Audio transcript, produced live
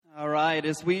right,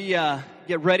 as we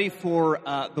get ready for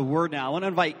the word now, I want to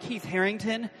invite Keith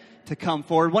Harrington to come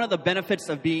forward. One of the benefits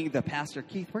of being the pastor,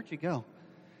 Keith, where'd you go?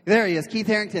 There he is, Keith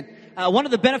Harrington. One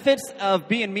of the benefits of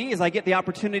being me is I get the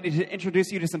opportunity to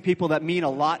introduce you to some people that mean a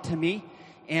lot to me.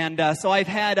 And so I've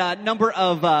had a number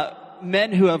of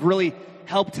men who have really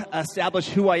helped establish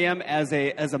who I am as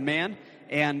a man.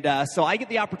 And so I get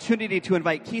the opportunity to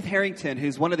invite Keith Harrington,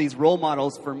 who's one of these role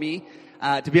models for me,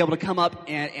 to be able to come up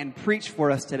and preach for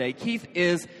us today. Keith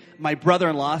is my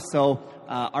brother-in-law, so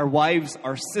our wives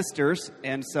are sisters,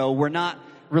 and so we're not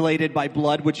related by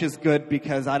blood, which is good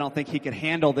because I don't think he could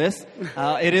handle this.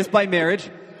 It is by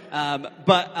marriage,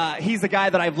 but he's a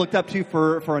guy that I've looked up to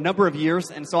for a number of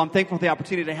years, and so I'm thankful for the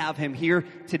opportunity to have him here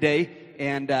today.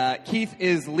 And Keith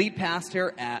is lead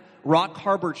pastor at Rock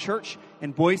Harbor Church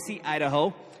in Boise,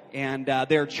 Idaho, and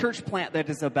they're a church plant that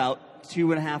is about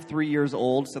 2.5, 3 years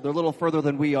old, so they're a little further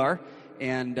than we are,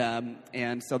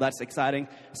 and so that's exciting.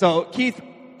 So, Keith,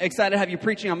 excited to have you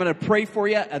preaching. I'm going to pray for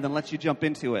you and then let you jump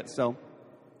into it. So,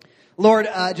 Lord,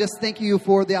 just thank you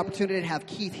for the opportunity to have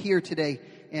Keith here today.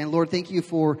 And Lord, thank you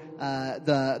for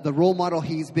the role model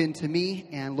he's been to me.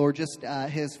 And Lord, just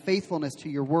his faithfulness to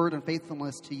your word and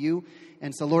faithfulness to you.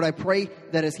 And so, Lord, I pray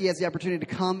that as he has the opportunity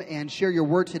to come and share your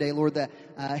word today, Lord, that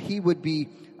he would be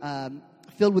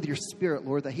filled with your spirit,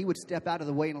 Lord, that he would step out of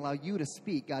the way and allow you to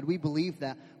speak. God, we believe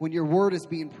that when your word is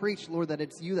being preached, Lord, that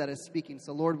it's you that is speaking.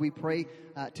 So, Lord, we pray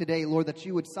today, Lord, that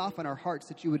you would soften our hearts,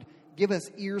 that you would give us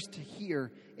ears to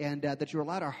hear, and that you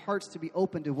allow our hearts to be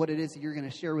open to what it is that you're going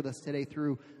to share with us today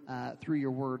through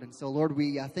your word. And so, Lord,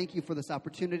 we thank you for this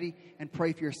opportunity and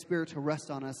pray for your spirit to rest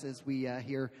on us as we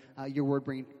hear your word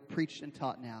being preached and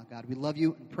taught now. God, we love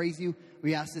you and praise you.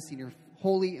 We ask this in your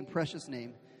holy and precious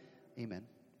name. Amen.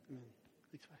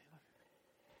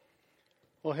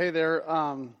 Well, hey there.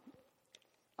 I'm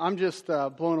just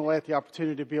blown away at the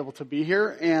opportunity to be able to be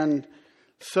here. And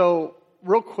so,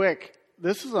 real quick,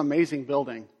 this is an amazing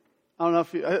building. I don't know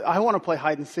if I want to play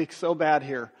hide and seek so bad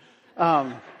here.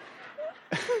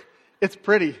 It's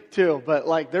pretty too, but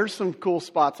like there's some cool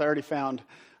spots I already found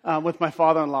with my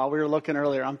father-in-law. We were looking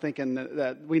earlier. I'm thinking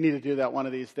that we need to do that one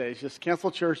of these days. Just cancel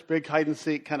church, big hide and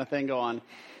seek kind of thing go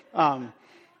on.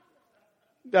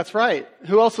 That's right.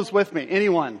 Who else is with me?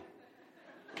 Anyone?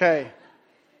 Okay.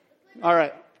 All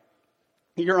right.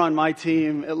 You're on my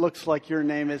team. It looks like your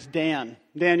name is Dan.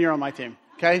 Dan, you're on my team.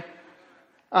 Okay.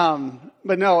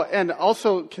 But no, and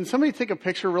also, can somebody take a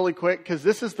picture really quick? Because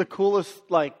this is the coolest,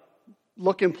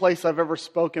 looking place I've ever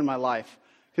spoken in my life.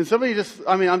 Can somebody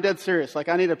I'm dead serious.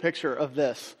 I need a picture of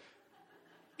this.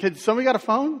 Could somebody got a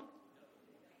phone?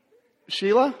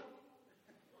 Sheila?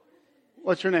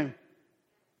 What's your name?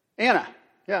 Anna.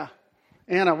 Yeah.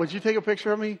 Anna, would you take a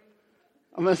picture of me?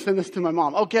 I'm going to send this to my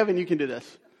mom. Oh, Kevin, you can do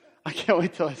this. I can't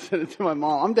wait till I send it to my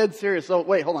mom. I'm dead serious. Oh,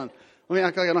 wait, hold on. Let me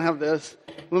act like I don't have this.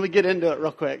 Let me get into it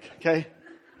real quick, okay?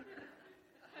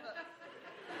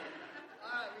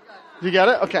 You got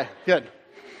it? Okay, good.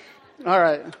 All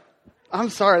right. I'm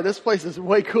sorry. This place is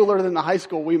way cooler than the high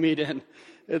school we meet in.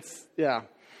 Yeah.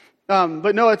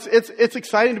 But no, it's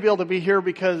exciting to be able to be here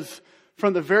because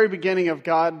from the very beginning of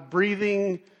God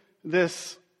breathing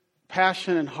this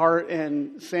passion and heart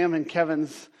in Sam and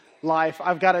Kevin's life,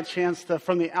 I've got a chance to,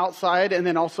 from the outside and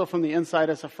then also from the inside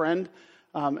as a friend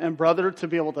and brother, to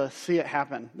be able to see it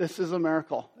happen. This is a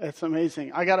miracle. It's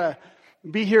amazing. I got to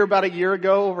be here about a year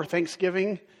ago over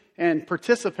Thanksgiving and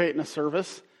participate in a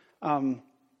service.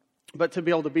 But to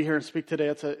be able to be here and speak today,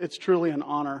 it's truly an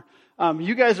honor.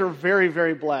 You guys are very,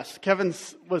 very blessed. Kevin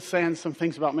was saying some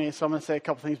things about me, so I'm going to say a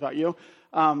couple things about you.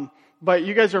 But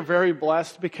you guys are very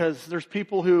blessed because there's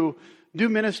people who do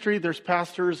ministry, there's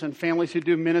pastors and families who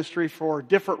do ministry for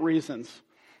different reasons.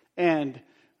 And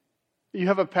you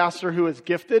have a pastor who is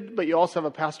gifted, but you also have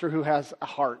a pastor who has a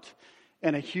heart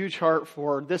and a huge heart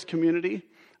for this community.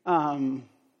 I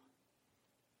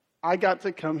got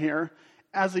to come here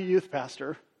as a youth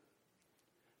pastor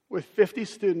with 50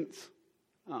 students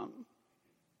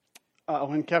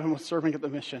when Kevin was serving at the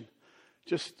mission.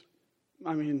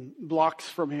 Blocks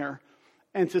from here.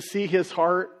 And to see his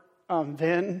heart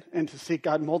then, and to see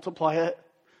God multiply it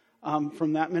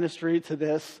from that ministry to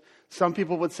this. Some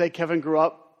people would say Kevin grew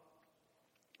up.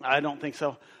 I don't think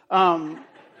so.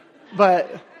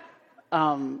 But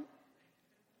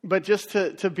just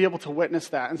to be able to witness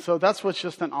that. And so that's what's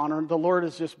just an honor. The Lord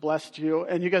has just blessed you.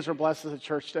 And you guys are blessed as a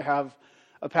church to have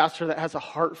a pastor that has a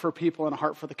heart for people and a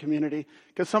heart for the community.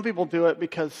 Because some people do it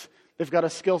because they've got a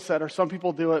skill set, or some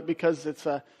people do it because it's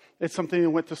something they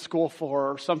went to school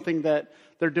for, or something that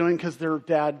they're doing because their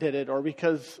dad did it, or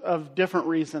because of different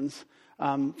reasons.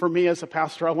 For me as a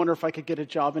pastor, I wonder if I could get a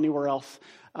job anywhere else.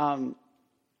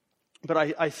 But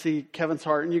I see Kevin's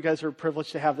heart, and you guys are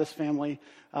privileged to have this family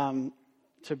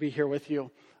to be here with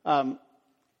you.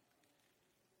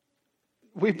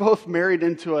 We both married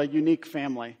into a unique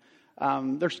family.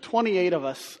 There's 28 of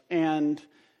us, and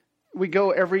we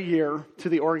go every year to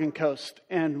the Oregon coast.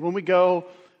 And when we go,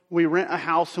 we rent a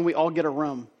house and we all get a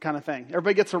room kind of thing.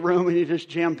 Everybody gets a room and you just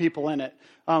jam people in it.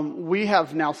 We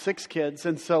have now 6 kids,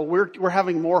 and so we're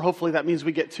having more. Hopefully that means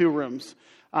we get 2 rooms.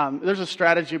 There's a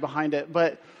strategy behind it.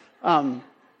 But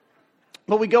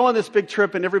we go on this big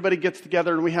trip and everybody gets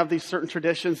together and we have these certain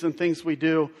traditions and things we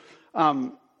do.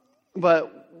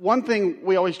 But one thing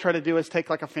we always try to do is take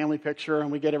like a family picture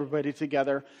and we get everybody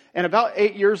together. And about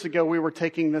 8 years ago, we were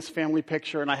taking this family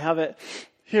picture, and I have it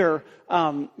here.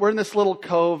 We're in this little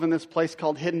cove in this place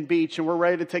called Hidden Beach, and we're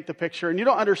ready to take the picture. And you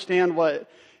don't understand what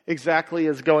exactly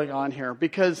is going on here,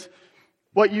 because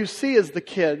what you see is the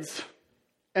kids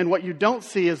and what you don't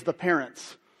see is the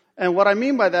parents. And what I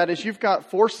mean by that is you've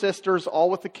got 4 sisters all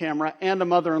with the camera and a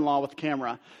mother-in-law with the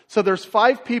camera. So there's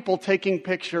 5 people taking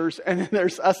pictures, and then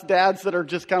there's us dads that are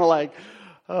just kind of like,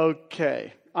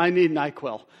 okay, I need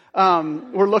NyQuil.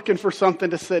 We're looking for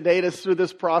something to sedate us through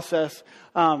this process.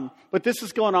 But this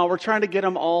is going on. We're trying to get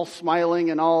them all smiling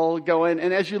and all going.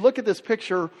 And as you look at this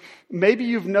picture, maybe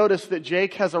you've noticed that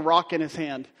Jake has a rock in his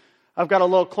hand. I've got a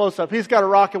little close-up. He's got a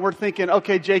rock, and we're thinking,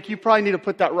 okay, Jake, you probably need to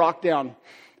put that rock down.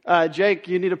 Jake,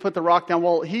 you need to put the rock down.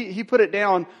 Well, he put it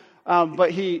down,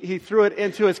 but he threw it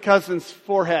into his cousin's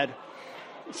forehead.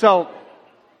 So,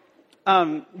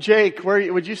 Jake,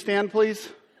 would you stand, please?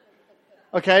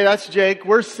 Okay, that's Jake.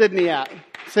 Where's Sydney at?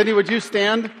 Sydney, would you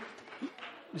stand?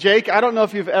 Jake, I don't know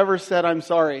if you've ever said I'm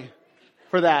sorry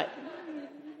for that.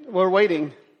 We're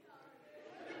waiting.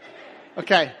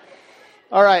 Okay.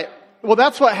 All right. Well,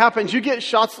 that's what happens. You get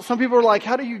shots. Some people are like,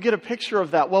 how do you get a picture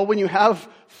of that? Well, when you have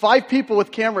 5 people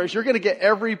with cameras, you're going to get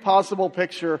every possible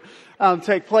picture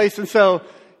take place. And so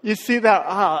you see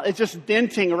that, it's just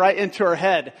denting right into her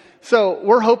head. So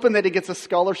we're hoping that he gets a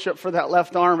scholarship for that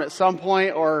left arm at some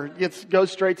point, or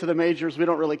goes straight to the majors. We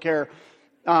don't really care.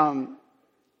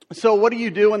 So what do you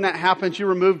do when that happens? You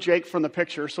remove Jake from the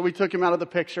picture. So we took him out of the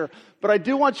picture. But I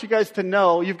do want you guys to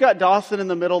know, you've got Dawson in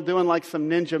the middle doing like some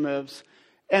ninja moves.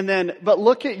 But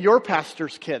look at your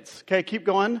pastor's kids. Okay, keep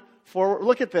going forward.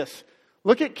 Look at this.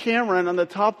 Look at Cameron on the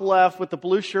top left with the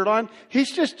blue shirt on.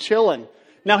 He's just chilling.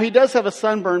 Now, he does have a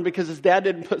sunburn because his dad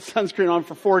didn't put sunscreen on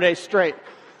for 4 days straight.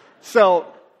 So,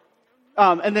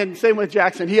 and then same with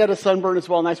Jackson. He had a sunburn as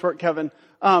well. Nice work, Kevin.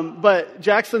 But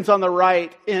Jackson's on the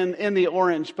right in the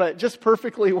orange, but just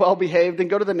perfectly well behaved. And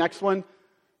go to the next one.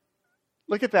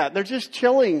 Look at that. They're just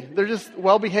chilling. They're just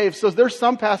well behaved. So there's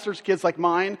some pastors' kids like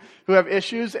mine who have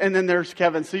issues, and then there's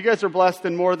Kevin. So you guys are blessed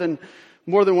in more than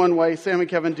one way. Sam and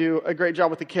Kevin do a great job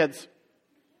with the kids.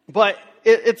 But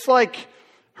it's like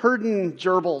herding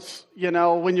gerbils,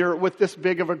 when you're with this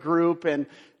big of a group, and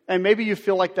maybe you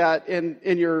feel like that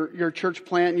in your church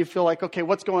plant, and you feel like, okay,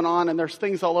 what's going on? And there's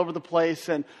things all over the place.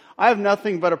 And I have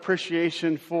nothing but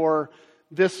appreciation for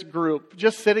this group.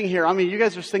 Just sitting here, you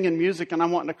guys are singing music, and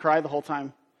I'm wanting to cry the whole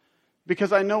time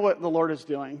because I know what the Lord is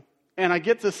doing. And I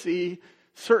get to see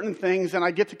certain things, and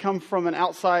I get to come from an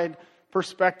outside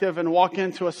perspective and walk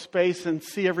into a space and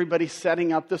see everybody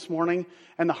setting up this morning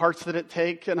and the hearts that it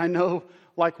take. And I know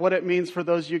like what it means for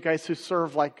those of you guys who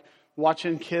serve, like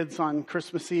watching kids on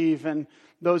Christmas Eve, and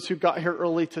those who got here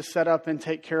early to set up and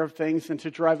take care of things and to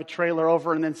drive a trailer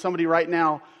over. And then somebody right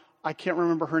now, I can't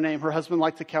remember her name. Her husband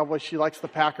likes the Cowboys. She likes the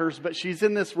Packers, but she's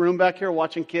in this room back here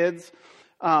watching kids.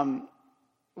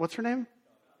 What's her name?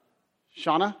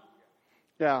 Shauna?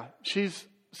 Yeah, she's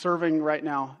serving right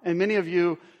now. And many of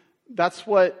you, that's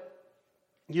what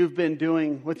you've been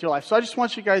doing with your life. So I just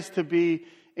want you guys to be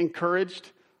encouraged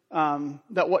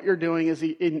that what you're doing is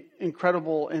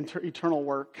incredible eternal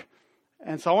work.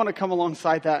 And so I want to come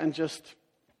alongside that and just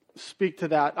speak to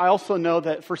that. I also know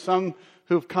that for some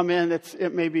who've come in,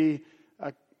 it may be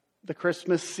the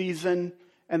Christmas season,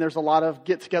 and there's a lot of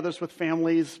get-togethers with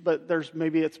families, but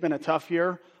maybe it's been a tough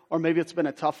year, or maybe it's been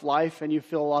a tough life, and you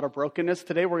feel a lot of brokenness.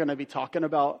 Today we're going to be talking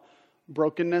about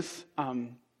brokenness.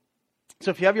 So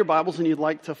if you have your Bibles and you'd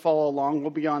like to follow along,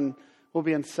 we'll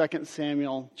be in 2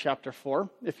 Samuel chapter 4,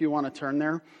 if you want to turn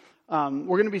there.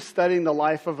 We're going to be studying the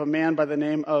life of a man by the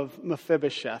name of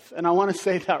Mephibosheth. And I want to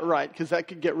say that right, because that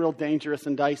could get real dangerous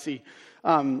and dicey.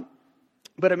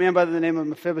 But a man by the name of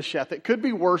Mephibosheth. It could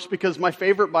be worse, because my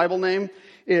favorite Bible name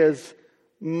is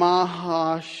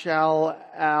Mahashal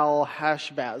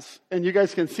al-Hashbaz. And you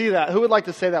guys can see that. Who would like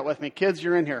to say that with me? Kids,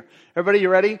 you're in here. Everybody, you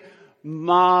ready?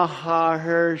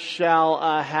 Mahashal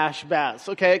al-Hashbaz.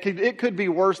 Okay, it could be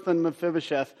worse than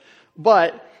Mephibosheth.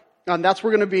 But That's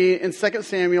where we're going to be in 2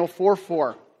 Samuel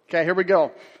 4:4. Okay, here we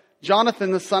go.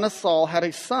 Jonathan, the son of Saul, had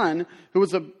a son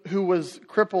who was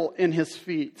crippled in his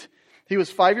feet. He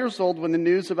was 5 years old when the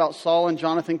news about Saul and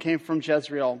Jonathan came from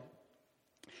Jezreel.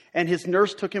 And his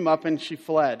nurse took him up and she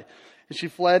fled. And she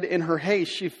fled in her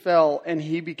haste. She fell and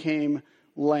he became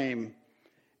lame.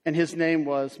 And his name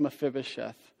was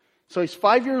Mephibosheth. So he's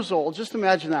 5 years old. Just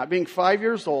imagine that, being 5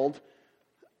 years old.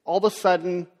 All of a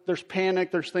sudden, there's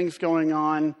panic. There's things going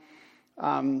on.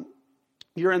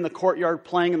 You're in the courtyard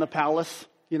playing in the palace.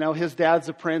 You know, his dad's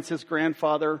a prince. His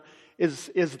grandfather is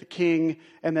the king.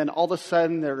 And then all of a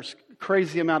sudden, there's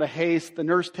crazy amount of haste. The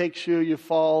nurse takes you. You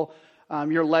fall.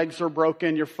 Your legs are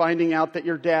broken. You're finding out that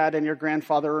your dad and your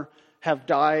grandfather have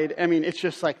died. I mean, it's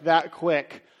just like that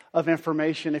quick of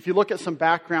information. If you look at some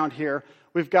background here,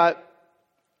 we've got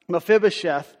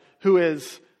Mephibosheth, who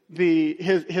is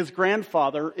his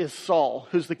grandfather is Saul,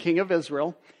 who's the king of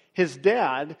Israel. His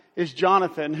dad is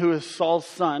Jonathan, who is Saul's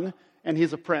son, and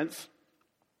he's a prince.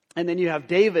 And then you have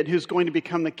David, who's going to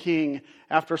become the king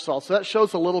after Saul. So that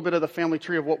shows a little bit of the family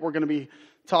tree of what we're going to be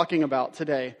talking about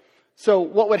today. So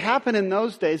what would happen in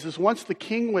those days is once the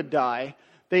king would die,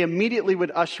 they immediately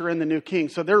would usher in the new king.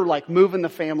 So they're like moving the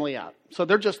family out. So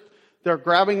they're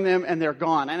grabbing them and they're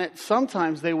gone. And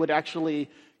sometimes they would actually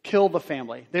kill the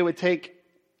family. They would take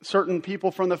certain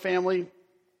people from the family.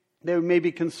 They may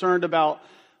be concerned about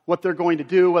what they're going to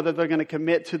do, whether they're going to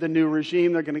commit to the new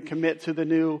regime, they're going to commit to the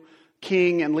new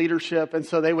king and leadership, and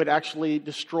so they would actually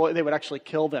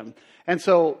kill them. And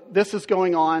so this is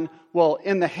going on. Well,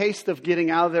 in the haste of getting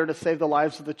out of there to save the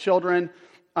lives of the children,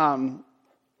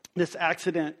 this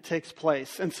accident takes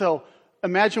place. And so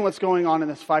imagine what's going on in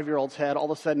this 5-year-old's head.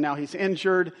 All of a sudden now he's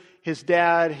injured. His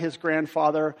dad, his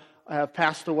grandfather have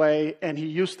passed away, and he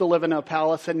used to live in a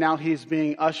palace, and now he's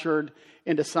being ushered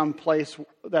into some place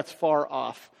that's far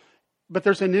off. But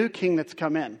there's a new king that's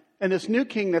come in. And this new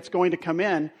king that's going to come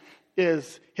in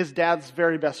is his dad's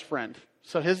very best friend.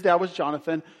 So his dad was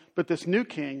Jonathan, but this new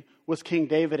king was King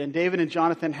David. And David and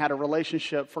Jonathan had a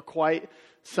relationship for quite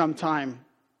some time.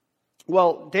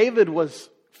 Well, David was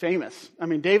famous. I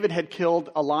mean, David had killed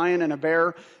a lion and a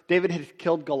bear. David had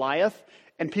killed Goliath,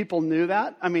 and people knew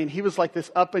that. I mean, he was like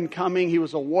this up and coming. He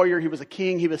was a warrior. He was a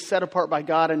king. He was set apart by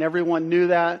God, and everyone knew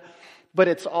that. But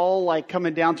it's all like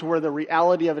coming down to where the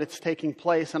reality of it's taking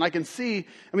place. And I can see,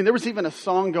 I mean, there was even a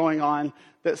song going on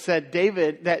that said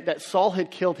that Saul had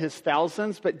killed his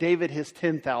thousands, but David his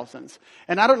 10,000s.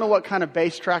 And I don't know what kind of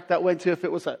bass track that went to, if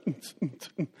it was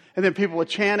and then people would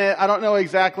chant it. I don't know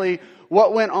exactly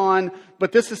what went on,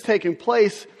 but this is taking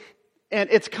place. And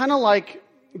it's kind of like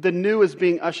the new is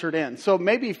being ushered in. So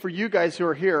maybe for you guys who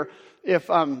are here, if,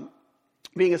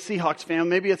 being a Seahawks fan,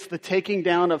 maybe it's the taking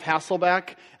down of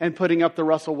Hasselbeck and putting up the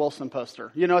Russell Wilson poster.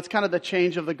 You know, it's kind of the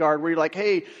change of the guard where you're like,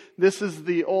 hey, this is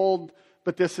the old,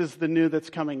 but this is the new that's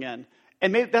coming in.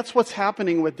 And maybe that's what's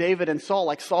happening with David and Saul.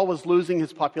 Like Saul was losing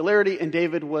his popularity and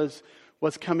David was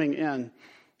coming in.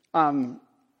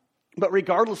 But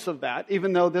regardless of that,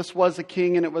 even though this was a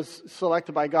king and it was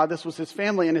selected by God, this was his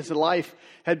family and his life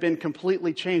had been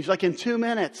completely changed. Like in 2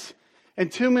 minutes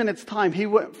time, he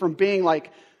went from being like,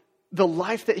 the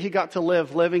life that he got to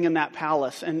live, living in that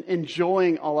palace and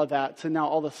enjoying all of that, to now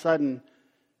all of a sudden,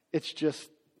 it's just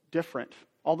different.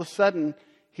 All of a sudden,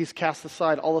 he's cast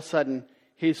aside. All of a sudden,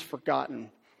 he's forgotten.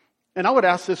 And I would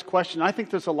ask this question. I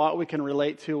think there's a lot we can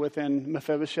relate to within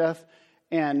Mephibosheth.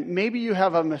 And maybe you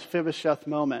have a Mephibosheth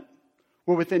moment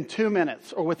where within 2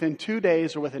 minutes or within 2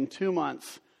 days or within 2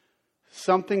 months,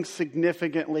 something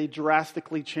significantly,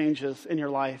 drastically changes in your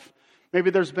life. Maybe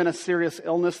there's been a serious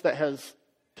illness that has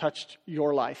touched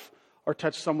your life or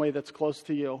touched some way that's close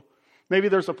to you. Maybe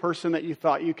there's a person that you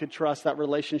thought you could trust. That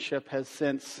relationship has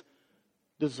since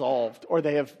dissolved or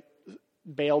they have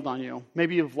bailed on you.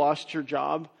 Maybe you've lost your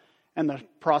job and the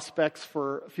prospects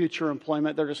for future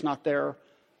employment, they're just not there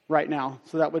right now.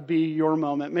 So that would be your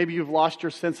moment. Maybe you've lost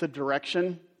your sense of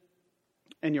direction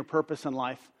and your purpose in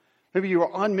life. Maybe you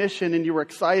were on mission and you were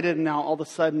excited and now all of a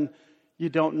sudden you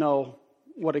don't know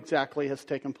what exactly has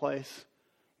taken place.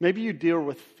 Maybe you deal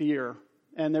with fear,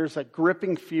 and there's a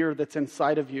gripping fear that's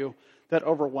inside of you that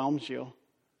overwhelms you.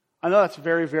 I know that's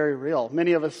very, very real.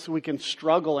 Many of us, we can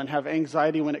struggle and have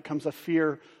anxiety when it comes to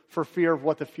fear of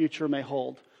what the future may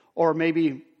hold. Or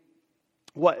maybe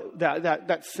what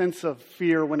that sense of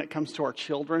fear when it comes to our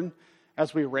children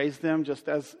as we raise them, just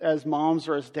as moms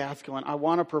or as dads going, I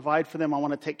want to provide for them, I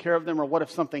want to take care of them, or what if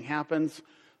something happens?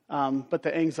 But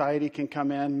the anxiety can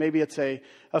come in. Maybe it's a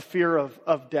fear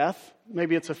of death.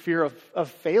 Maybe it's a fear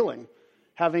of failing,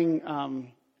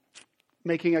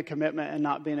 making a commitment and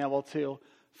not being able to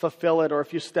fulfill it, or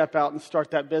if you step out and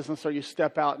start that business, or you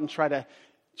step out and try to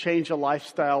change a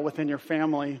lifestyle within your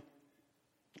family,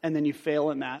 and then you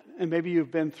fail in that. And maybe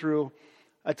you've been through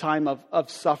a time of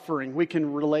suffering. We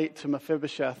can relate to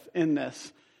Mephibosheth in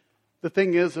this. The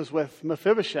thing is with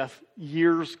Mephibosheth,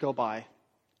 years go by.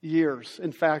 Years.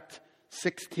 In fact,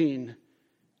 16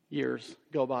 years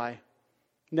go by.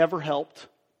 Never helped.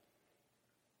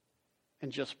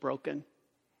 And just broken.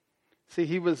 See,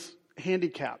 he was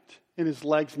handicapped and his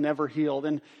legs never healed.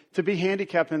 And to be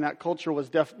handicapped in that culture was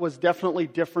definitely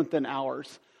different than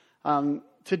ours.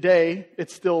 Today,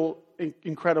 it's still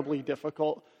incredibly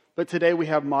difficult. But today we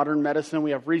have modern medicine,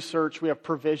 we have research, we have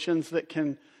provisions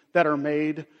that are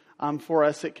made for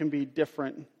us. It can be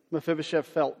different. Mephibosheth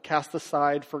felt cast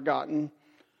aside, forgotten.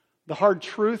 The hard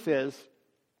truth is,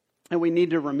 and we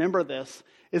need to remember this,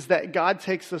 is that God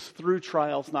takes us through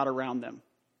trials, not around them.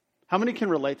 How many can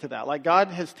relate to that? Like, God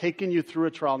has taken you through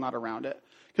a trial, not around it.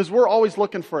 Because we're always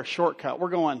looking for a shortcut. We're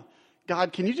going,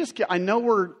 God, can you just I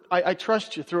know I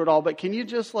trust you through it all, but can you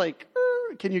just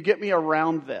can you get me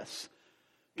around this?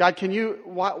 God, can you,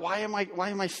 why am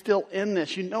I still in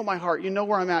this? You know my heart. You know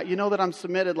where I'm at. You know that I'm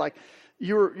submitted. Like,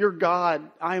 you're God.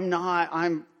 I'm not.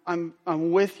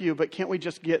 I'm with you, but can't we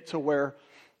just get to where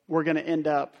we're going to end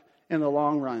up in the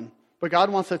long run? But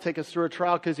God wants to take us through a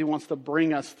trial because he wants to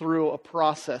bring us through a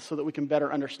process so that we can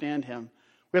better understand him.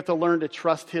 We have to learn to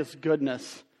trust his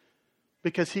goodness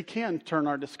because he can turn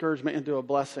our discouragement into a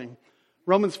blessing.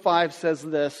 Romans 5 says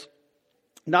this,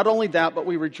 not only that, but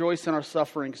we rejoice in our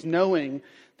sufferings, knowing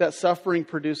that suffering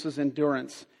produces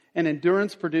endurance, and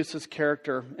endurance produces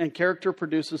character, and character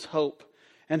produces hope.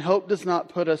 And hope does not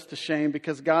put us to shame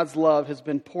because God's love has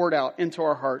been poured out into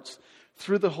our hearts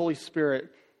through the Holy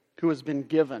Spirit who has been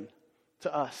given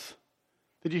to us.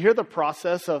 Did you hear the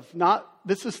process of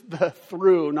this is the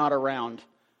through, not around.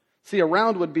 See,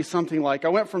 around would be something like, I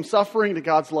went from suffering to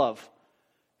God's love.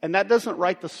 And that doesn't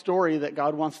write the story that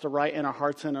God wants to write in our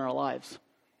hearts and in our lives.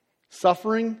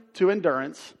 Suffering to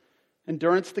endurance,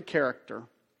 endurance to character.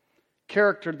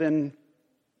 Character then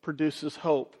produces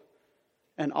hope.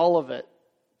 And all of it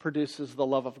produces the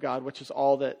love of God, which is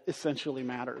all that essentially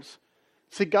matters.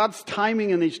 See, God's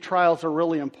timing in these trials are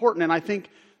really important. And I think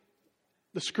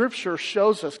the scripture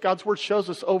shows us, God's word shows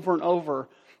us over and over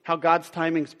how God's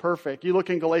timing is perfect. You look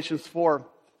in Galatians 4.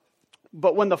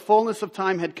 But when the fullness of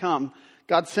time had come,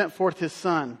 God sent forth his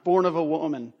son, born of a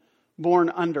woman, born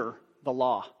under the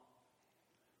law.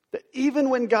 That even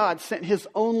when God sent his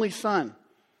only son,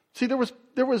 see,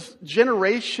 there was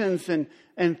generations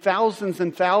and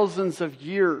thousands of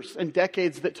years and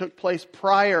decades that took place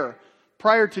prior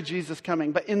to Jesus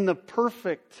coming. But in the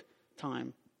perfect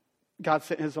time, God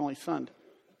sent his only son.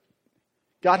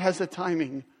 God has a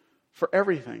timing for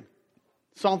everything.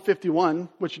 Psalm 51,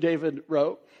 which David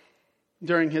wrote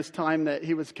during his time that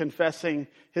he was confessing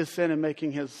his sin and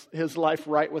making his life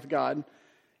right with God,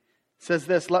 says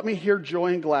this, let me hear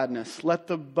joy and gladness. Let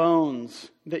the bones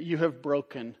that you have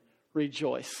broken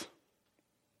rejoice.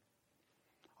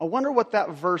 I wonder what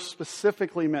that verse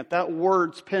specifically meant. That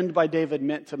words penned by David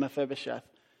meant to Mephibosheth.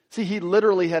 See, he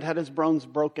literally had his bones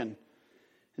broken.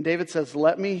 And David says,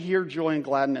 let me hear joy and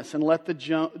gladness, and let the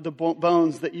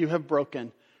bones that you have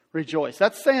broken rejoice.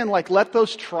 That's saying, let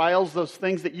those trials, those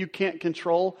things that you can't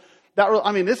control,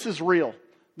 this is real.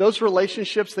 Those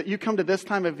relationships that you come to this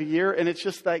time of the year, and it's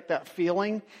just like that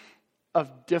feeling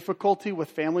of difficulty with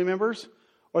family members,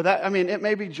 or it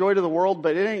may be joy to the world,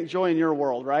 but it ain't joy in your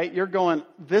world, right? You're going,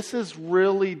 this is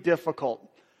really difficult.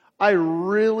 I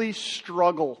really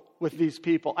struggle with these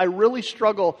people. I really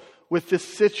struggle with this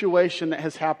situation that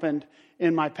has happened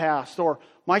in my past. Or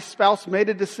my spouse made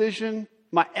a decision,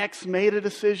 my ex made a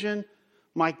decision,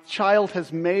 my child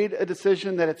has made a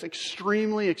decision that it's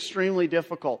extremely, extremely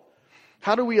difficult.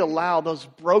 How do we allow those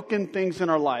broken things in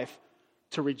our life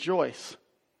to rejoice?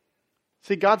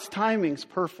 See, God's timing's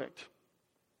perfect.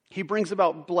 He brings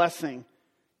about blessing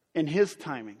in his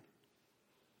timing.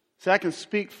 See, I can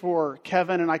speak for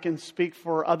Kevin and I can speak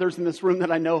for others in this room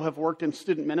that I know have worked in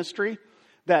student ministry,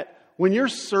 that when you're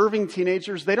serving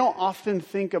teenagers, they don't often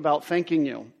think about thanking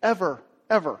you. Ever.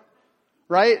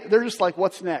 Right? They're just like,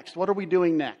 what's next? What are we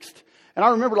doing next? And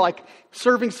I remember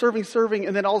serving,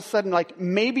 and then all of a sudden,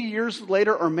 maybe years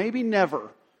later or maybe never,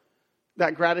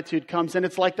 that gratitude comes. And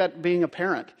it's like that being a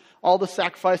parent. All the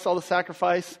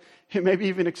sacrifice. You maybe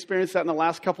even experienced that in the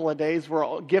last couple of days where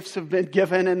all gifts have been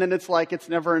given, and then it's like it's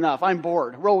never enough. I'm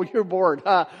bored. Well, you're bored.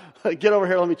 Get over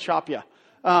here, let me chop you.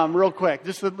 Real quick.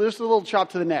 Just a little chop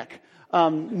to the neck.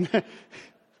 I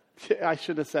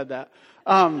should have said that.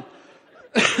 I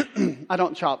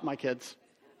don't chop my kids.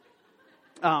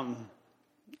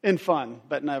 In fun,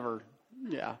 but never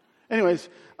Yeah. Anyways,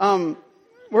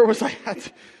 where was I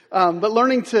at? But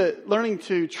learning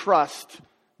to trust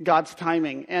God's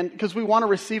timing. And because we want to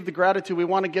receive the gratitude, we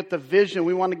want to get the vision,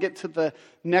 we want to get to the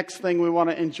next thing, we want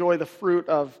to enjoy the fruit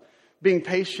of being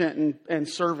patient and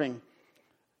serving.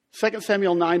 2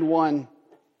 Samuel 9:1.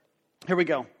 Here we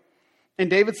go. And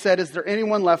David said, "Is there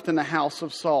anyone left in the house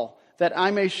of Saul, that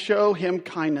I may show him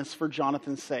kindness for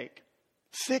Jonathan's sake?"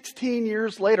 16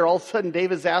 years later, all of a sudden,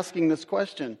 David's asking this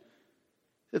question.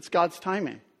 It's God's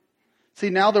timing. See,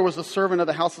 now there was a servant of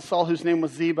the house of Saul whose name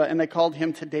was Ziba, and they called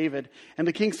him to David. And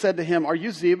the king said to him, "Are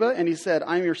you Ziba?" And he said,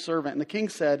 "I am your servant." And the king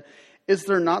said, "Is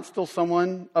there not still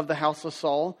someone of the house of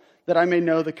Saul, that I may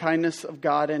know the kindness of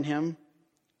God in him?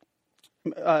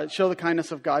 Show the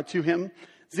kindness of God to him?"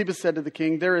 Ziba said to the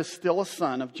king, "There is still a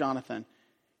son of Jonathan.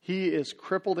 He is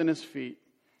crippled in his feet."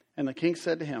 And the king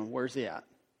said to him, "Where's he at?"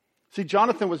 See,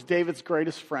 Jonathan was David's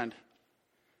greatest friend.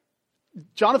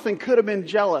 Jonathan could have been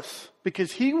jealous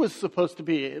because he was supposed to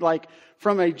be, like,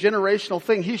 from a generational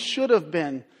thing, he should have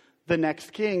been the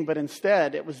next king, but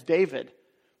instead it was David.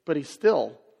 But he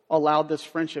still allowed this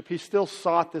friendship. He still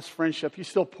sought this friendship. He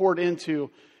still poured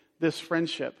into this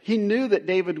friendship. He knew that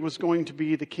David was going to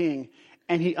be the king,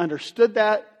 and he understood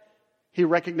that. He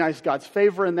recognized God's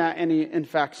favor in that, and he, in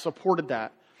fact, supported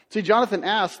that. See, Jonathan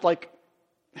asked, like,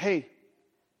 "Hey,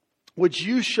 would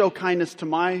you show kindness to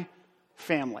my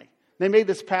family?" They made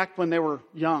this pact when they were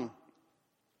young.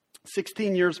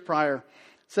 16 years prior. It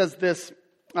says this,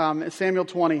 in Samuel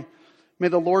 20, "May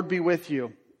the Lord be with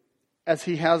you as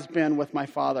he has been with my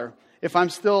father. If I'm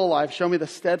still alive, show me the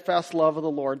steadfast love of the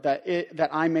Lord that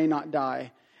I may not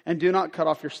die. And do not cut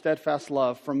off your steadfast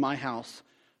love from my house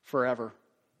forever."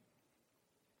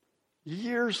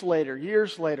 Years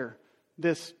later,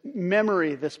 this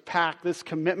memory, this pact, this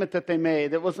commitment that they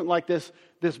made, it wasn't like this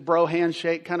bro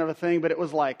handshake kind of a thing, but it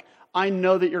was like, "I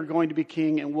know that you're going to be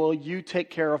king, and will you take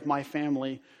care of my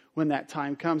family when that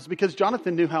time comes?" Because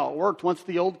Jonathan knew how it worked. Once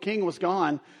the old king was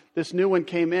gone, this new one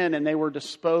came in, and they were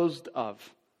disposed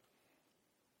of.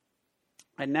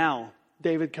 And now,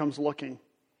 David comes looking.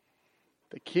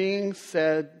 The king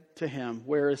said to him,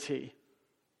 "Where is he?"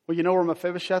 Well, you know where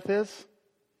Mephibosheth is?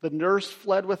 The nurse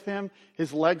fled with him.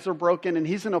 His legs are broken, and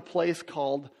he's in a place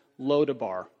called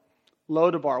Lodabar.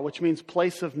 Lodabar, which means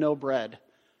place of no bread.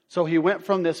 So he went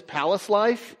from this palace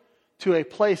life to a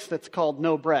place that's called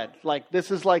no bread. Like,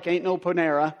 this is like ain't no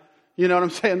Panera. You know what I'm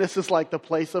saying? This is like the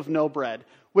place of no bread,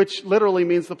 which literally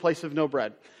means the place of no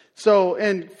bread. So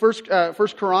in First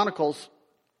Chronicles,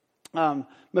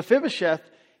 Mephibosheth,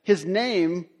 his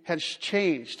name has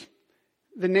changed.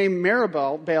 The name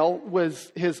Meribel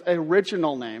was his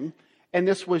original name, and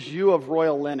this was you of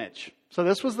royal lineage. So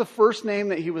this was the first name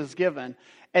that he was given.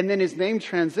 And then his name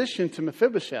transitioned to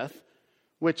Mephibosheth,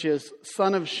 which is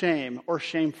son of shame or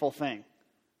shameful thing.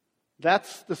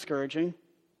 That's discouraging.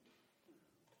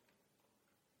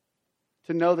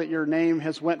 To know that your name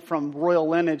has went from royal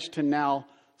lineage to now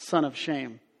son of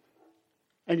shame.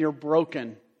 And you're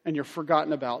broken and you're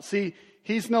forgotten about. See,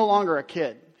 he's no longer a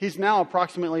kid. He's now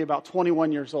approximately about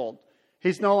 21 years old.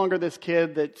 He's no longer this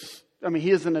kid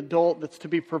he is an adult that's to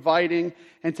be providing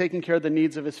and taking care of the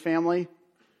needs of his family.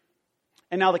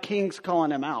 And now the king's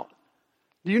calling him out.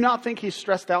 Do you not think he's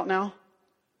stressed out now?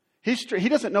 He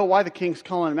doesn't know why the king's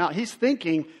calling him out. He's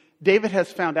thinking, David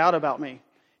has found out about me.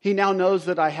 He now knows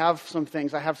that I have some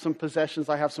things. I have some possessions.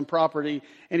 I have some property.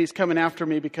 And he's coming after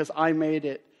me because I made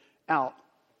it out.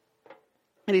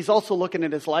 And he's also looking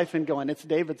at his life and going, it's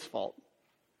David's fault.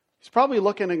 He's probably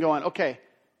looking and going, okay,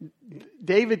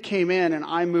 David came in and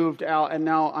I moved out and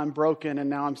now I'm broken and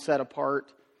now I'm set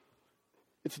apart.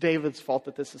 It's David's fault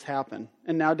that this has happened.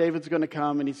 And now David's going to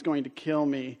come and he's going to kill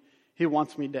me. He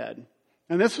wants me dead.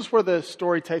 And this is where the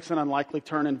story takes an unlikely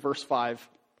turn in verse 5,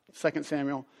 2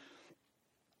 Samuel.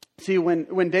 See,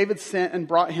 when David sent and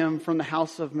brought him from the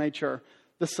house of Machir,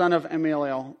 the son of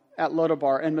Ammiel, at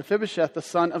Lodabar, and Mephibosheth, the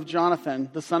son of Jonathan,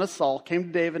 the son of Saul, came to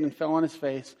David and fell on his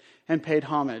face and paid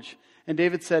homage. And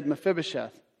David said,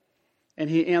 "Mephibosheth." And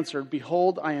he answered,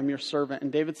 "Behold, I am your servant."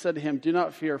 And David said to him, "Do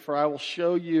not fear, for I will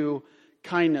show you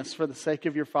kindness for the sake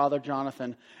of your father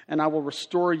Jonathan, and I will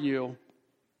restore to you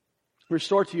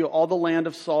all the land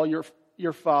of Saul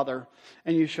your father,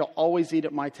 and you shall always eat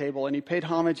at my table." And he paid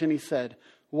homage and he said,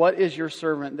 "What is your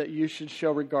servant that you should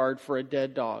show regard for a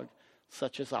dead dog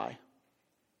such as I?"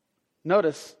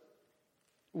 Notice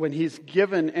when he's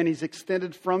given and he's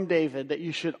extended from David that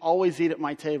you should always eat at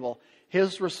my table,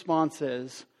 his response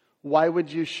is, "Why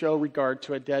would you show regard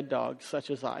to a dead dog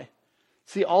such as I?"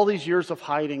 See, all these years of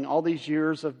hiding, all these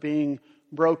years of being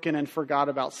broken and forgot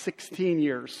about, 16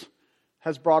 years,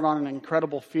 has brought on an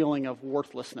incredible feeling of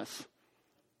worthlessness.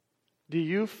 Do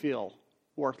you feel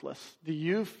worthless? Do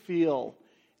you feel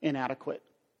inadequate?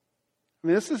 I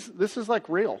mean, this is like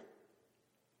real.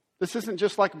 This isn't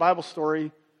just like a Bible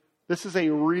story. This is a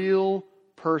real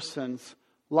person's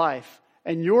life.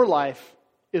 And your life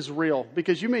is real.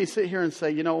 Because you may sit here and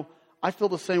say, I feel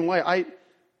the same way.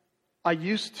 I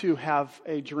used to have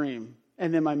a dream.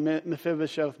 And then my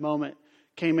Mephibosheth moment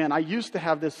came in. I used to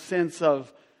have this sense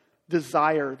of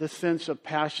desire, this sense of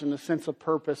passion, this sense of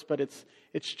purpose, but it's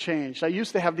changed. I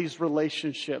used to have these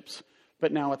relationships,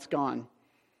 but now it's gone.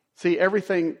 See,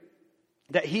 everything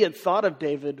that he had thought of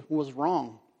David was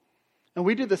wrong. And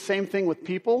we do the same thing with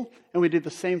people, and we do the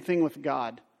same thing with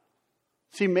God.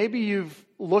 See, maybe you've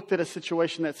looked at a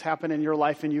situation that's happened in your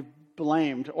life and you've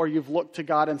blamed, or you've looked to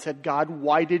God and said, God,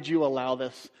 why did you allow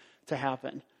this to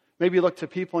happen? Maybe you look to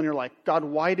people and you're like, God,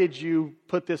 why did you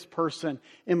put this person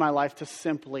in my life to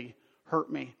simply hurt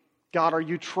me? God, are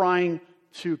you trying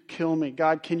to kill me?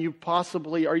 God, can you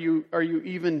possibly, are you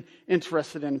even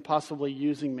interested in possibly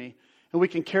using me? And we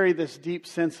can carry this deep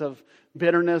sense of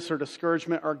bitterness or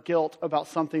discouragement or guilt about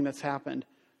something that's happened.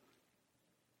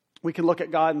 We can look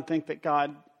at God and think that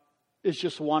God is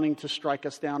just wanting to strike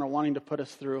us down or wanting to put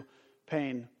us through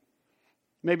pain.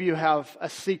 Maybe you have a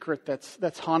secret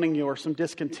that's haunting you or some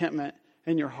discontentment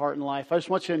in your heart and life. I just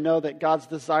want you to know that God's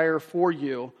desire for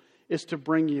you is to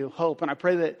bring you hope. And I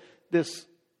pray that this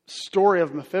story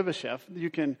of Mephibosheth, you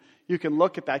can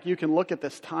look at that. You can look at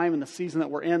this time and the season that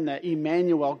we're in, that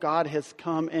Emmanuel, God has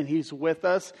come and He's with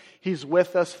us. He's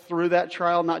with us through that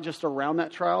trial, not just around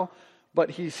that trial,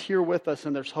 but He's here with us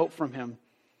and there's hope from Him.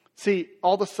 See,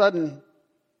 all of a sudden,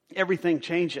 everything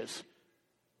changes.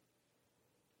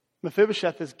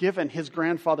 Mephibosheth is given his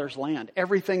grandfather's land,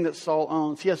 everything that Saul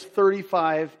owns. He has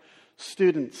 35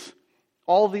 students.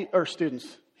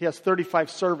 He has 35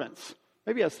 servants.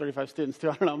 Maybe he has 35 students too.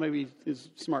 I don't know. Maybe he's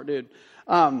a smart dude.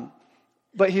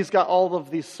 But he's got all of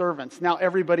these servants. Now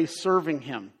everybody's serving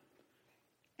him.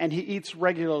 And he eats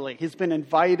regularly. He's been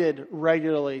invited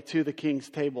regularly to the king's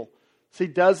table. See,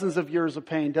 dozens of years of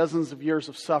pain, dozens of years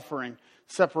of suffering,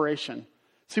 separation.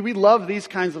 See, we love these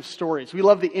kinds of stories. We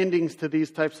love the endings to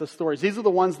these types of stories. These are the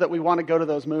ones that we want to go to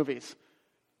those movies.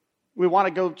 We want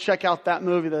to go check out that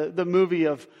movie, the movie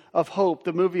of hope,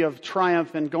 the movie of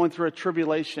triumph and going through a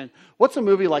tribulation. What's a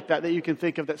movie like that you can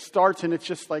think of that starts and it's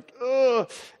just like, ugh,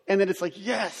 and then it's like,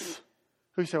 yes.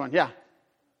 Who's saying one? Yeah.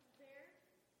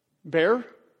 Bear?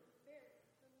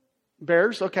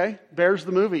 Bears? Okay. Bears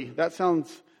the movie. That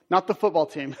sounds, not the football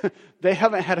team. They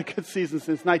haven't had a good season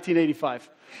since 1985.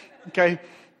 Okay.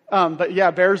 But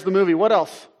yeah, Bears the movie. What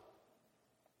else?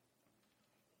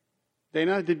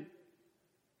 Dana,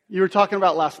 you were talking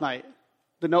about last night?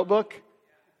 The Notebook?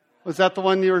 Was that the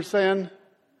one you were saying?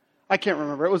 I can't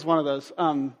remember. It was one of those.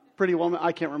 Pretty Woman.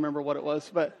 I can't remember what it was,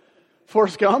 but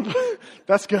Forrest Gump.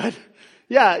 That's good.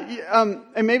 Yeah.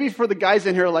 And maybe for the guys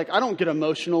in here, like, I don't get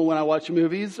emotional when I watch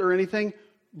movies or anything.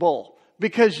 Bull.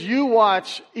 Because you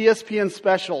watch ESPN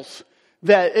specials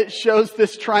that it shows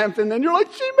this triumph, and then you're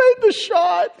like, she made the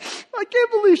shot. I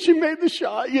can't believe she made the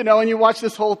shot. And you watch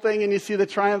this whole thing and you see the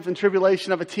triumph and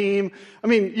tribulation of a team. I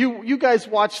mean, you guys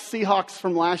watched Seahawks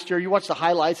from last year. You watch the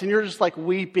highlights and you're just like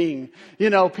weeping.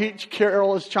 Pete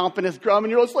Carroll is chomping his gum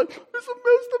and you're just like, it's the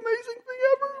most amazing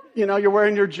thing ever. You're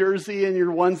wearing your jersey and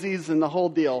your onesies and the whole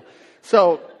deal.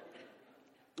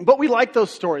 But we like those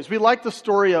stories. We like the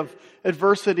story of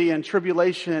adversity and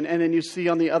tribulation, and then you see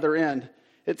on the other end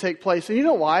it take place. And you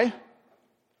know why?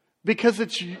 Because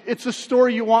it's a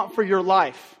story you want for your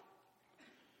life.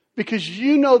 Because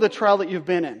you know the trial that you've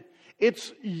been in.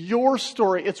 It's your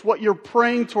story. It's what you're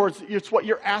praying towards. It's what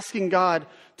you're asking God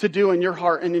to do in your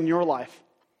heart and in your life.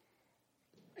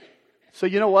 So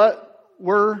you know what?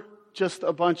 We're just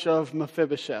a bunch of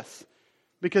Mephibosheths.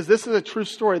 Because this is a true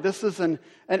story. This is an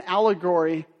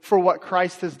allegory for what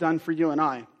Christ has done for you and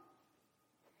I.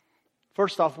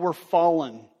 First off, we're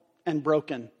fallen and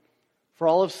broken. For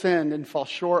all have sinned and fall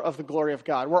short of the glory of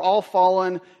God. We're all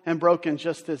fallen and broken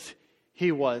just as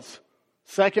He was.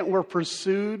 Second, we're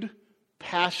pursued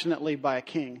passionately by a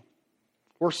king.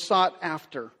 We're sought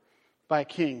after by a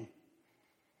king.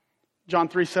 John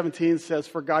 3:17 says,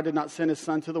 "For God did not send His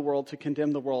Son to the world to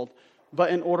condemn the world,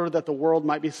 but in order that the world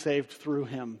might be saved through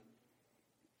Him."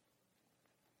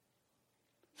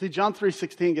 See, John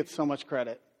 3:16 gets so much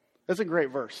credit. That's a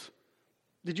great verse.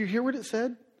 Did you hear what it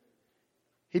said?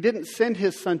 He didn't send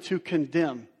His Son to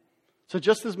condemn. So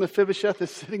just as Mephibosheth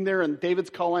is sitting there and David's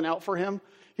calling out for him,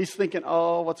 he's thinking,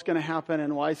 oh, what's going to happen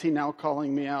and why is he now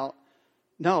calling me out?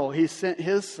 No, He sent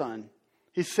His Son.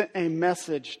 He sent a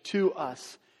message to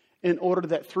us in order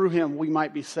that through Him we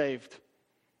might be saved.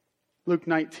 Luke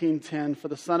 19:10, "For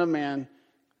the Son of Man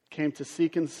came to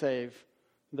seek and save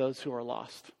those who are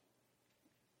lost.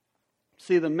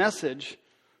 See, the message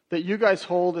that you guys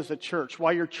hold as a church,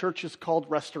 why your church is called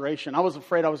Restoration. I was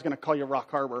afraid I was going to call you Rock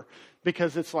Harbor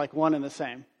because it's like one and the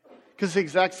same. Because it's the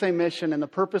exact same mission, and the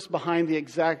purpose behind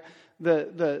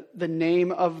the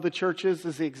name of the churches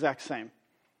is the exact same.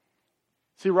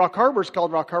 See, Rock Harbor is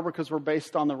called Rock Harbor because we're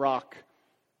based on the rock,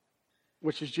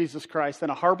 which is Jesus Christ.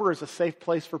 And a harbor is a safe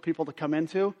place for people to come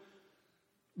into.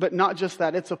 But not just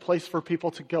that, it's a place for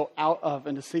people to go out of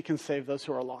and to seek and save those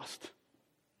who are lost.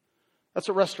 That's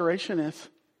what restoration is.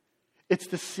 It's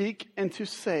to seek and to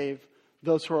save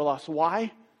those who are lost.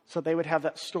 Why? So they would have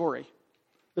that story.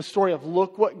 The story of,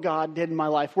 look what God did in my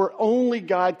life, where only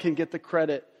God can get the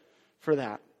credit for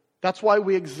that. That's why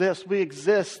we exist. We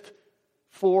exist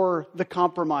for the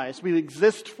compromised. We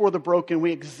exist for the broken.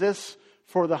 We exist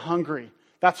for the hungry.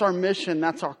 That's our mission.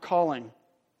 That's our calling.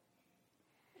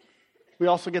 We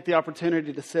also get the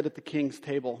opportunity to sit at the King's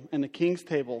table. And the King's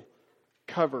table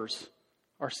covers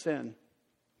our sin.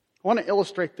 I want to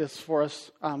illustrate this for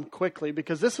us quickly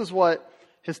because this is what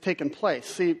has taken place.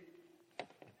 See,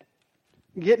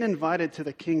 getting invited to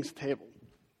the King's table.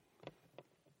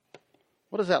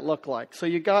 What does that look like? So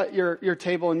you got your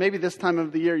table, and maybe this time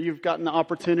of the year you've gotten the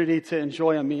opportunity to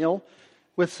enjoy a meal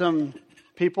with some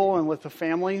people and with a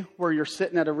family where you're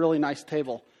sitting at a really nice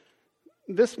table.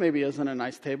 This maybe isn't a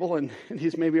nice table, and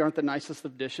these maybe aren't the nicest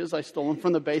of dishes. I stole them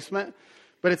from the basement,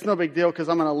 but it's no big deal because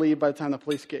I'm going to leave by the time the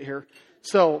police get here.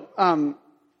 So,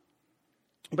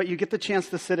 but you get the chance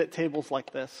to sit at tables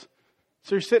like this.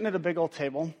 So you're sitting at a big old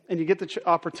table, and you get the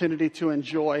opportunity to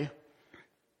enjoy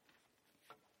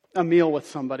a meal with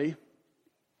somebody.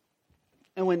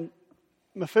 And when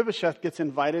Mephibosheth gets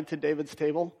invited to David's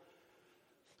table,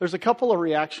 there's a couple of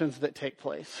reactions that take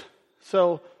place.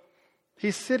 So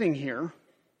he's sitting here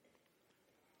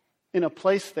in a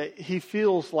place that he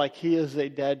feels like he is a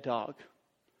dead dog.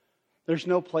 There's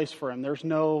no place for him. There's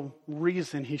no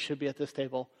reason he should be at this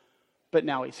table. But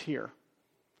now he's here.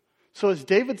 So as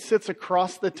David sits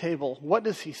across the table, what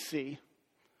does he see?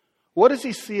 What does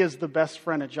he see as the best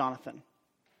friend of Jonathan?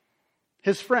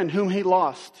 His friend whom he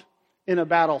lost in a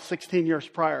battle 16 years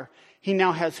prior. He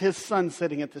now has his son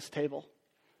sitting at this table.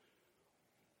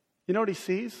 You know what he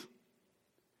sees?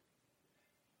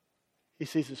 He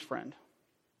sees his friend.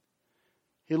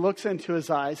 He looks into his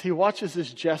eyes. He watches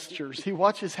his gestures. He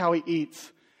watches how he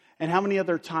eats. And how many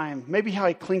other times, maybe how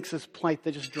he clinks his plate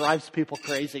that just drives people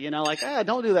crazy. You know, like,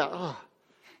 don't do that. Oh.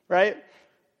 Right?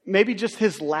 Maybe just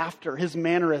his laughter, his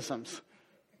mannerisms,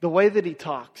 the way that he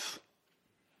talks.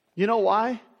 You know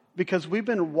why? Because we've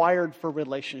been wired for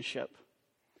relationship.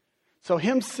 So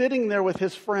him sitting there with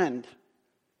his friend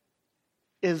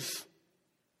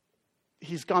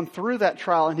he's gone through that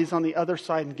trial and he's on the other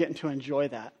side and getting to enjoy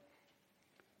that.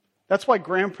 That's why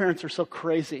grandparents are so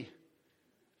crazy.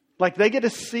 Like they get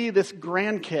to see this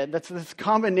grandkid, that's this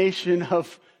combination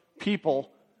of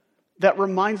people that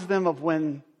reminds them of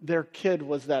when their kid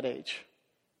was that age.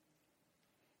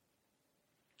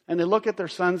 And they look at their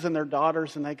sons and their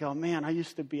daughters and they go, man, I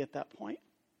used to be at that point.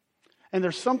 And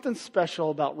there's something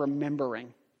special about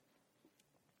remembering.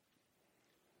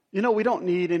 You know, we don't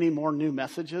need any more new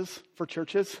messages for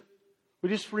churches. We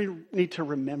just need to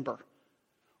remember.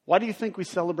 Why do you think we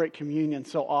celebrate communion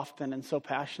so often and so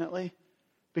passionately?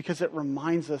 Because it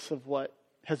reminds us of what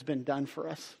has been done for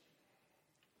us.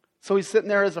 So he's sitting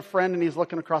there as a friend and he's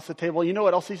looking across the table. You know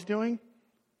what else he's doing?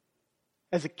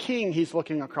 As a king, he's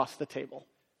looking across the table.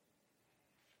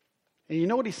 And you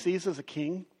know what he sees as a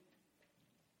king?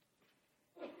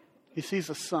 He sees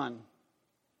a son.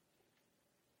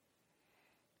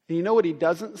 And you know what he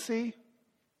doesn't see?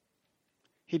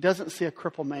 He doesn't see a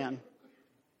crippled man.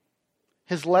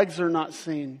 His legs are not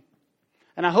seen.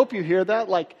 And I hope you hear that.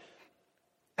 Like,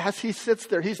 as he sits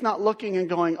there, he's not looking and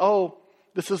going, oh,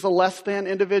 this is a less than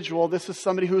individual. This is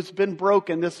somebody who's been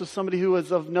broken. This is somebody who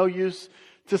is of no use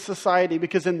to society.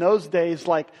 Because in those days,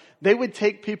 like, they would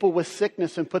take people with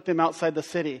sickness and put them outside the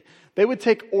city. They would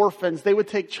take orphans. They would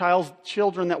take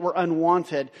children that were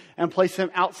unwanted and place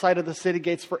them outside of the city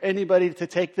gates for anybody to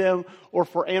take them or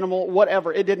for animal,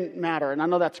 whatever. It didn't matter. And I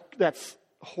know that's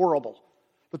horrible.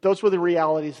 But those were the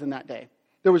realities in that day.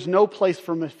 There was no place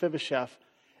for Mephibosheth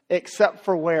except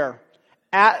for where?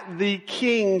 At the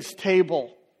king's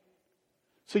table.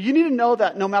 So you need to know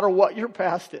that no matter what your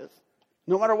past is,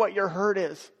 no matter what your hurt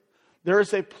is, there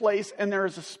is a place and there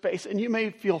is a space. And you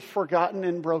may feel forgotten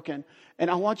and broken. And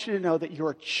I want you to know that you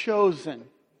are chosen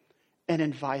and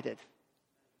invited.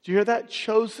 Do you hear that?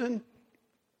 Chosen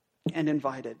and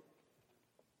invited.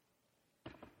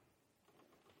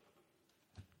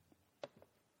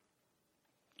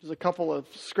 There's a couple of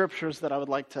scriptures that I would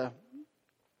like to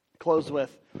close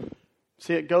with.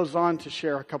 See, it goes on to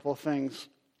share a couple of things.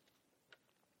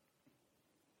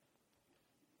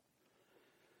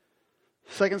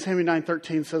 2 Samuel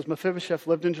 9:13 says, Mephibosheth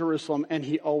lived in Jerusalem, and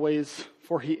he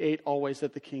ate always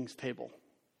at the king's table.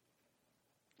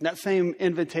 That same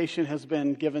invitation has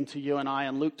been given to you and I.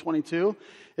 In Luke 22,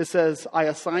 it says, I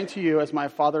assign to you as my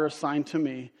Father assigned to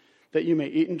me, that you may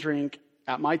eat and drink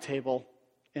at my table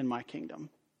in my kingdom.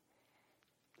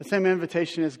 The same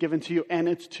invitation is given to you, and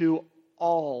it's to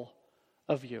all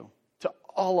of you, to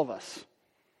all of us.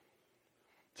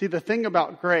 See, the thing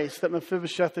about grace that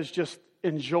Mephibosheth is just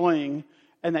enjoying,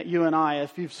 and that you and I,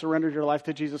 if you've surrendered your life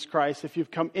to Jesus Christ, if you've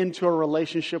come into a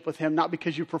relationship with him, not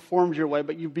because you performed your way,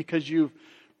 but because you've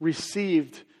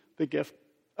received the gift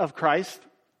of Christ,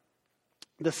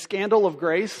 the scandal of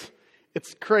grace,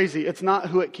 it's crazy. It's not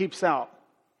who it keeps out.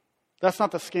 That's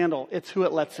not the scandal. It's who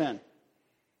it lets in.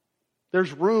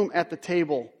 There's room at the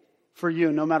table for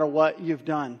you, no matter what you've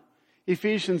done.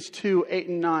 Ephesians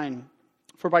 2:8-9.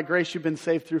 For by grace you've been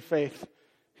saved through faith.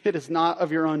 It is not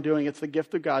of your own doing. It's the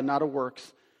gift of God, not of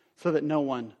works, so that no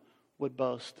one would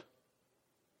boast.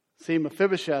 See,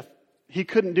 Mephibosheth, he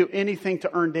couldn't do anything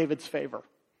to earn David's favor.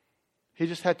 He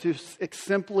just had to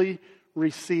simply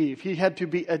receive. He had to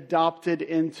be adopted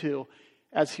into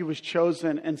as he was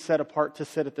chosen and set apart to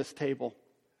sit at this table.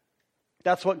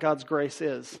 That's what God's grace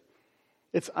is.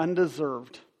 It's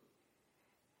undeserved,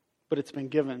 but it's been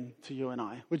given to you and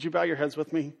I. Would you bow your heads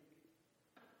with me?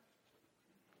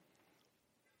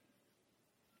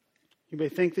 You may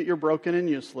think that you're broken and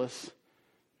useless,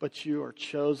 but you are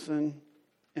chosen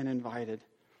and invited.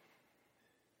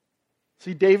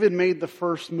 See, David made the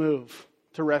first move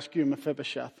to rescue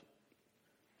Mephibosheth.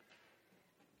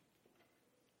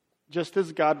 Just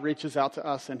as God reaches out to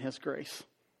us in his grace.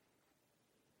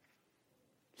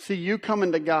 See, you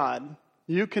coming to God,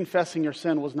 you confessing your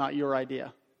sin was not your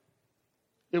idea.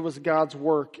 It was God's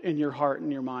work in your heart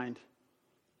and your mind.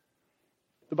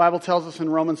 The Bible tells us in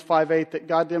Romans 5:8 that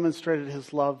God demonstrated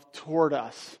his love toward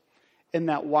us, in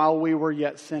that while we were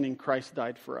yet sinning, Christ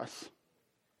died for us.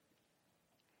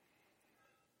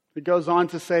 It goes on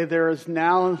to say, there is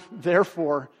now,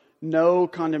 therefore, no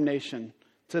condemnation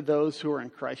to those who are in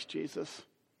Christ Jesus.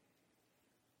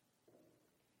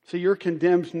 So you're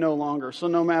condemned no longer. So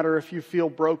no matter if you feel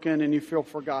broken and you feel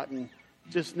forgotten,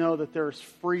 just know that there's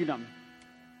freedom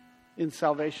in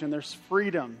salvation. There's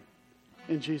freedom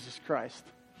in Jesus Christ.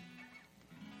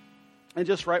 And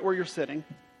just right where you're sitting,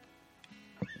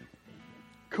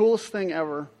 coolest thing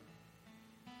ever.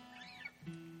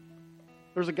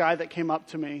 There's a guy that came up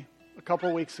to me a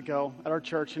couple weeks ago at our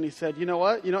church, and he said, you know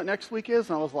what next week is?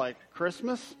 And I was like,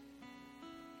 Christmas?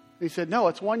 He said, no,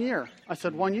 it's 1 year. I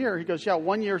said, 1 year? He goes, yeah,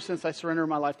 1 year since I surrendered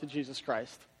my life to Jesus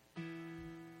Christ.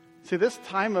 See, this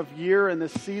time of year and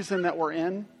this season that we're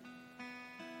in,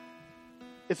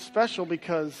 it's special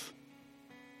because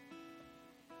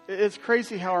it's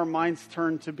crazy how our minds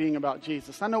turn to being about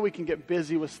Jesus. I know we can get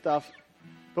busy with stuff,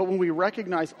 but when we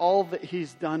recognize all that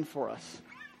he's done for us,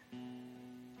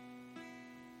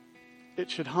 it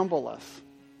should humble us.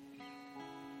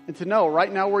 And to know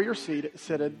right now where you're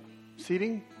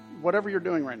seating, whatever you're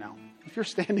doing right now, if you're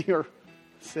standing or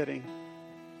sitting,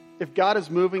 if God is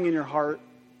moving in your heart,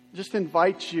 just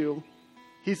invite you.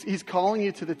 He's calling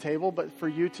you to the table, but for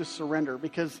you to surrender,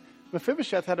 because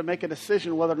Mephibosheth had to make a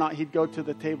decision whether or not he'd go to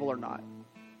the table or not.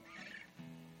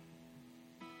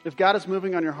 If God is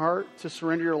moving on your heart to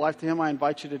surrender your life to him, I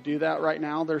invite you to do that right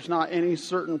now. There's not any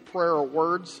certain prayer or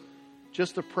words,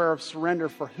 just a prayer of surrender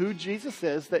for who Jesus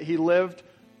is, that he lived,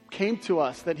 came to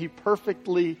us, that he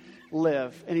perfectly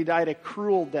lived, and he died a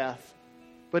cruel death,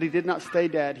 but he did not stay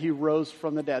dead. He rose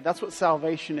from the dead. That's what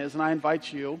salvation is, and I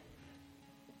invite you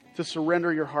to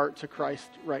surrender your heart to Christ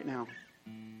right now.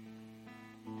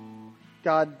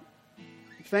 God,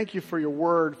 thank you for your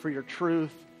word, for your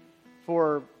truth,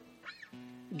 for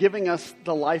giving us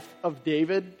the life of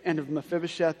David and of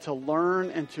Mephibosheth to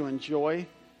learn and to enjoy.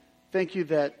 Thank you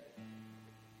that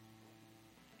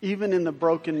even in the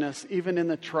brokenness, even in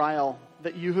the trial,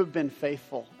 that you have been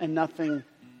faithful and nothing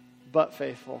but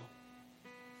faithful.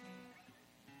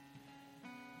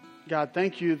 God,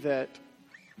 thank you that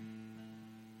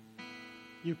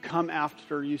you come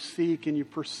after, you seek, and you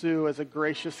pursue as a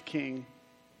gracious king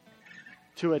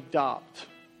to adopt,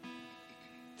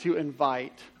 to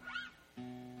invite,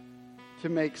 to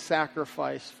make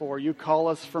sacrifice for. You call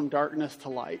us from darkness to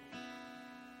light.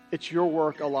 It's your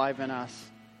work alive in us.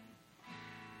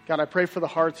 God, I pray for the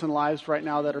hearts and lives right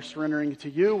now that are surrendering to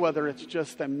you, whether it's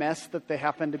just a mess that they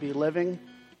happen to be living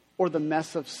or the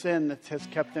mess of sin that has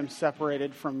kept them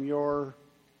separated from your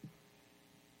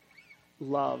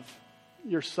love.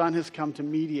 Your Son has come to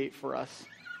mediate for us.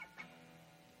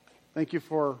 Thank you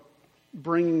for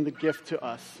bringing the gift to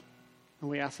us. And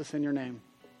we ask this in your name.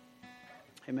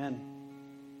 Amen.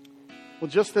 Well,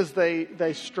 just as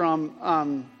they strum,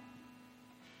 I'm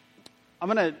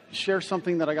going to share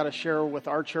something that I got to share with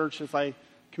our church as I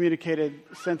communicated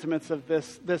sentiments of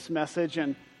this message.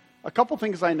 And a couple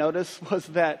things I noticed was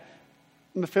that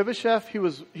Mephibosheth, he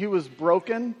was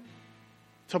broken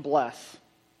to bless.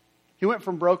 He went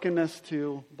from brokenness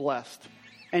to blessed.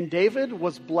 And David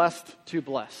was blessed to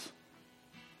bless.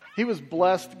 He was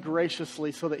blessed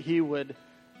graciously so that he would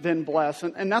then bless.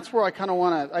 And that's where I kind of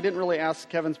want to, I didn't really ask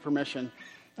Kevin's permission,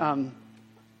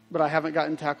 but I haven't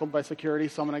gotten tackled by security,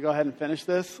 so I'm going to go ahead and finish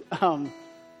this.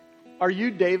 Are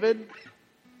you David?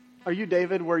 Are you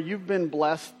David where you've been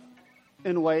blessed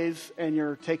in ways and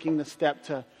you're taking the step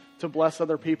to bless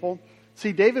other people?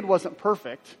 See, David wasn't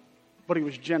perfect, but he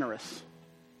was generous.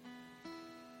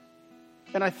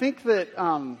 And I think that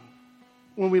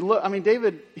when we look, I mean,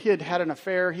 David, he had an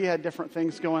affair. He had different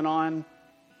things going on.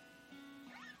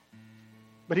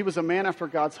 But he was a man after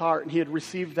God's heart, and he had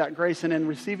received that grace. And in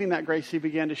receiving that grace, he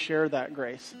began to share that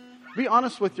grace. Be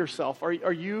honest with yourself.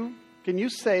 Can you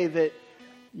say that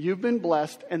you've been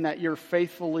blessed and that you're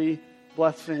faithfully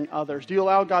blessing others? Do you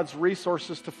allow God's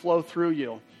resources to flow through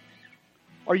you?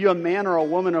 Are you a man or a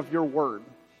woman of your word?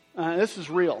 This is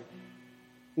real.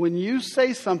 When you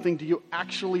say something, do you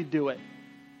actually do it?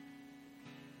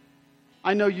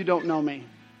 I know you don't know me.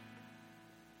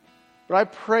 But I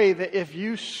pray that if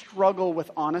you struggle with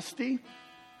honesty,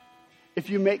 if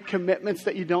you make commitments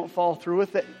that you don't follow through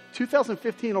with, that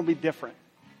 2015 will be different.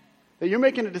 That you're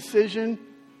making a decision,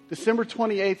 December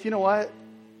 28th, you know what?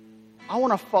 I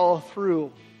want to follow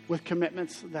through with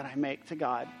commitments that I make to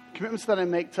God, commitments that I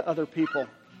make to other people.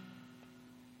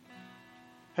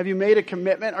 Have you made a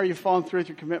commitment? Are you following through with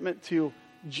your commitment to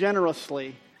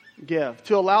generously give,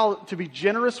 to be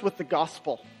generous with the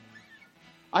gospel?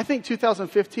 I think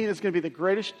 2015 is going to be the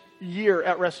greatest year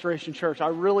at Restoration Church. I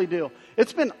really do.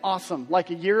 It's been awesome. Like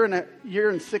a year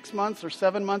and 6 months or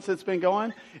 7 months it's been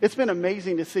going. It's been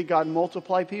amazing to see God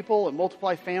multiply people and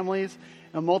multiply families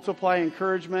and multiply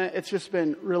encouragement. It's just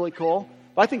been really cool.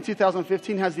 But I think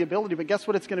 2015 has the ability, but guess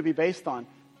what it's going to be based on?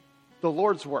 The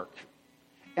Lord's work.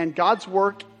 And God's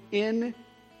work in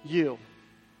you.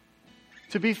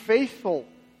 To be faithful.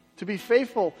 To be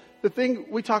faithful. The thing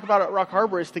we talk about at Rock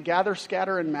Harbor is to gather,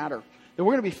 scatter, and matter. That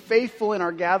we're going to be faithful in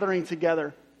our gathering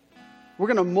together. We're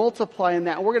going to multiply in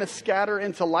that. We're going to scatter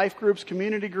into life groups,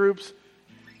 community groups,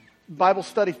 Bible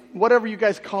study, whatever you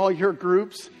guys call your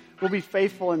groups. We'll be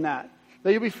faithful in that.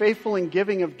 That you'll be faithful in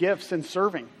giving of gifts and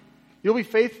serving. You'll be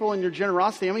faithful in your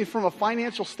generosity. I mean, from a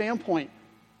financial standpoint,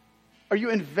 are you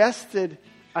invested?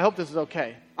 I hope this is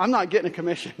okay. I'm not getting a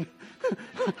commission.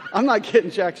 I'm not getting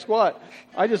jack squat.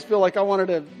 I just feel like I wanted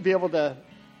to be able to,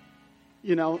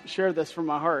 share this from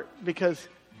my heart. Because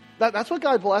that's what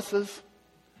God blesses.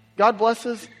 God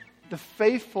blesses the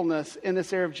faithfulness in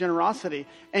this area of generosity.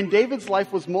 And David's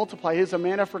life was multiplied. He was a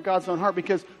man after God's own heart.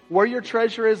 Because where your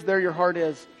treasure is, there your heart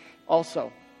is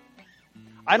also.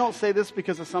 I don't say this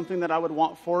because of something that I would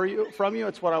want from you.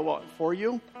 It's what I want for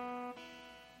you.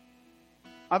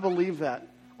 I believe that.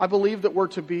 I believe that we're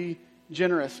to be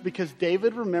generous because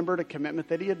David remembered a commitment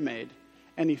that he had made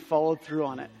and he followed through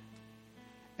on it.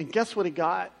 And guess what he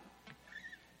got?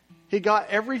 He got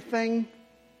everything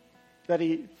that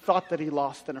he thought that he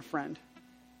lost in a friend.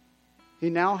 He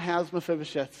now has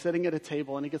Mephibosheth sitting at a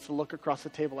table and he gets to look across the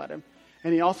table at him.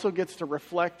 And he also gets to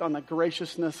reflect on the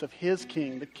graciousness of his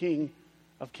king, the King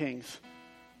of Kings.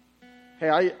 Hey,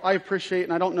 I appreciate,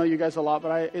 and I don't know you guys a lot,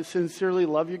 but I sincerely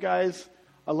love you guys.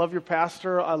 I love your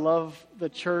pastor. I love the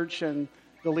church and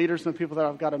the leaders and the people that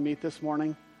I've got to meet this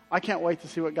morning. I can't wait to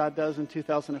see what God does in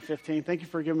 2015. Thank you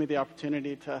for giving me the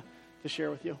opportunity to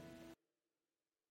share with you.